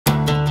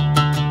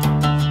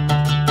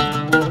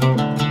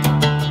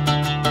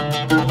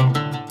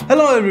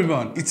Hello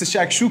everyone, it's a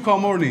Shakshuka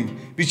morning,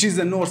 which is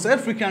a North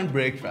African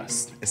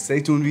breakfast.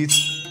 Stay tuned with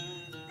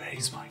Where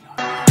is my God?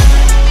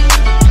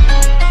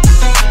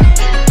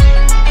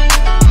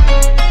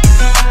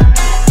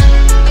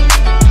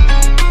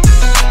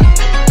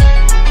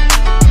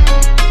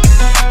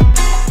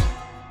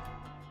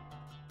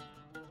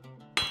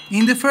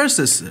 In the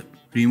first step,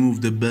 remove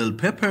the bell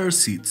pepper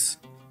seeds.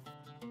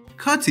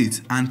 Cut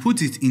it and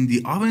put it in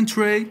the oven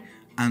tray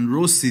and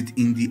roast it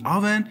in the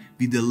oven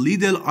with a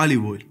little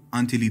olive oil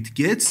until it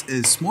gets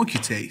a smoky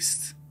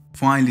taste.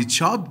 Finally,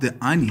 chop the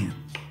onion.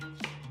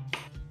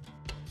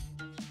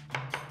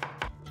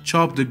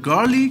 Chop the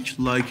garlic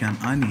like an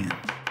onion.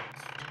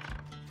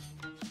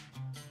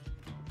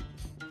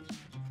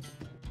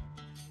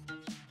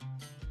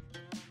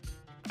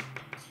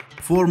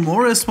 For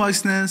more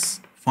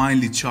spiciness,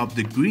 finally chop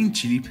the green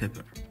chili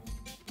pepper.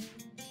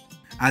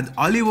 Add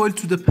olive oil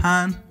to the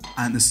pan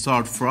and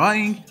start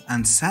frying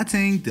and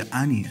sauteing the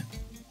onion.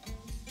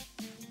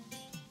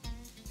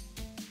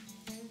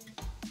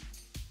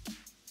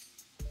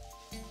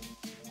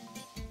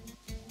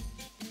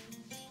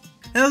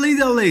 A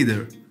little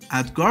later,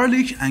 add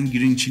garlic and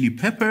green chili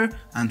pepper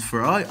and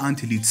fry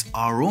until its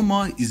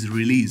aroma is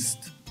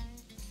released.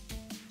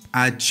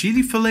 Add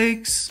chili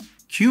flakes,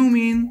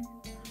 cumin,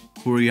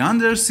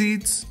 coriander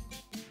seeds,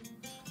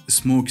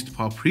 smoked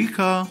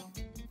paprika,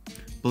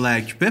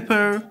 black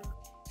pepper,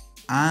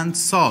 and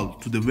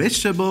salt to the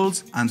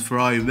vegetables and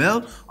fry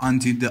well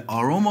until the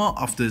aroma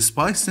of the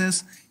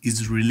spices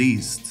is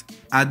released.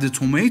 Add the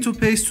tomato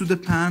paste to the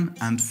pan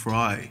and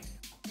fry.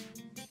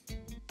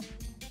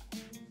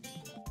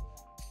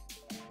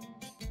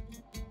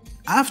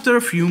 After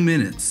a few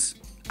minutes,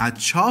 add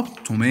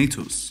chopped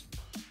tomatoes.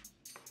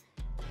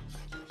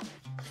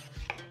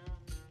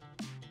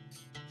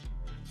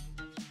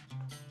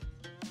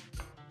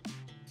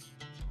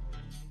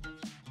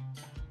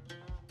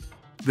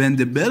 When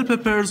the bell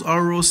peppers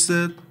are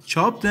roasted,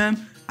 chop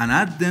them and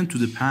add them to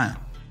the pan.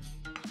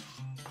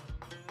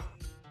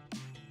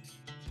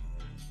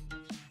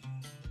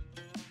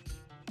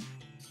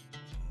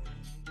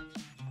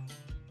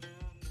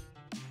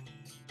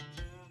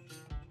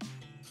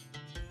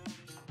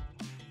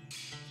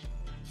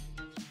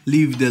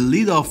 Leave the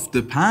lid of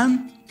the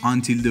pan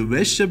until the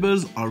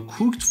vegetables are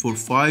cooked for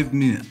 5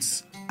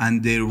 minutes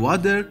and their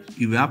water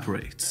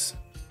evaporates.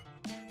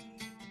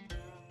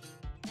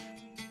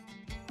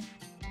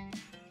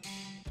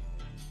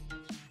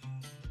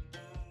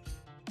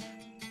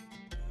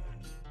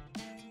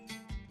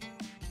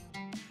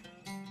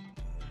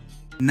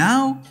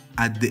 Now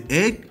add the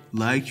egg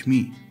like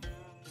me.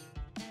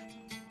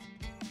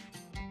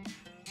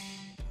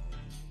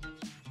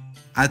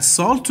 Add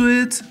salt to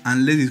it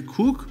and let it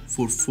cook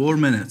for 4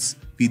 minutes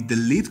with the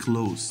lid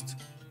closed.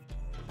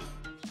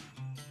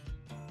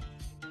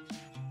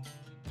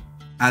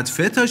 Add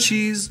feta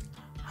cheese,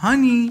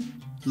 honey,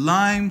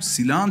 lime,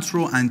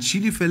 cilantro and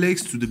chili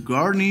flakes to the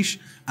garnish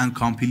and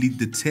complete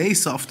the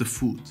taste of the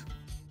food.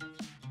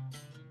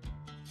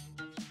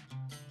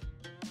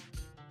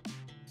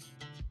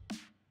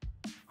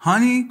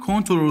 Honey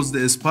controls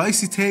the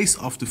spicy taste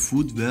of the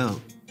food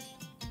well.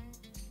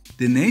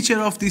 The nature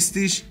of this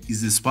dish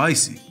is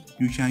spicy.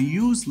 You can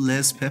use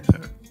less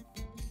pepper.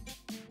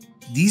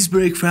 This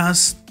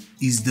breakfast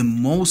is the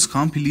most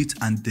complete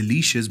and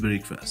delicious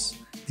breakfast.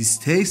 This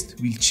taste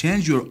will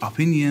change your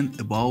opinion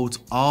about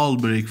all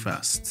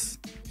breakfasts.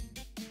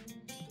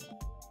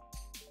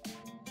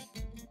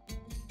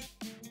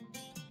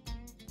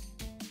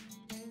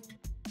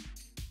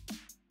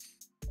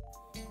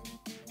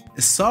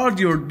 Start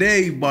your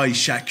day by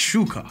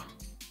Shakshuka.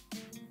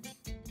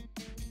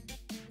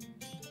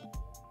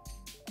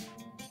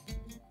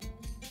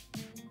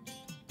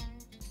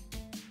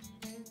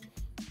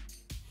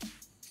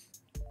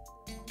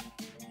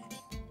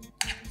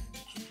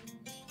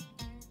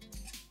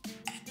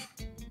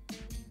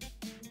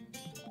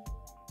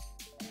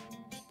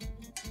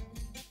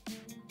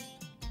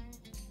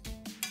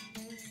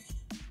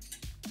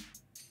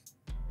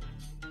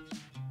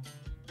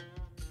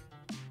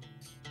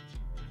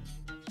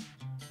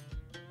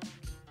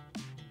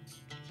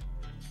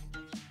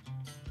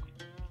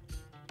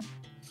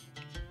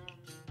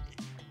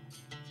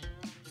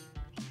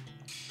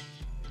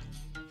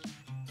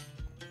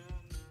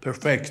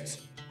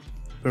 Perfect.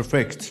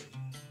 Perfect.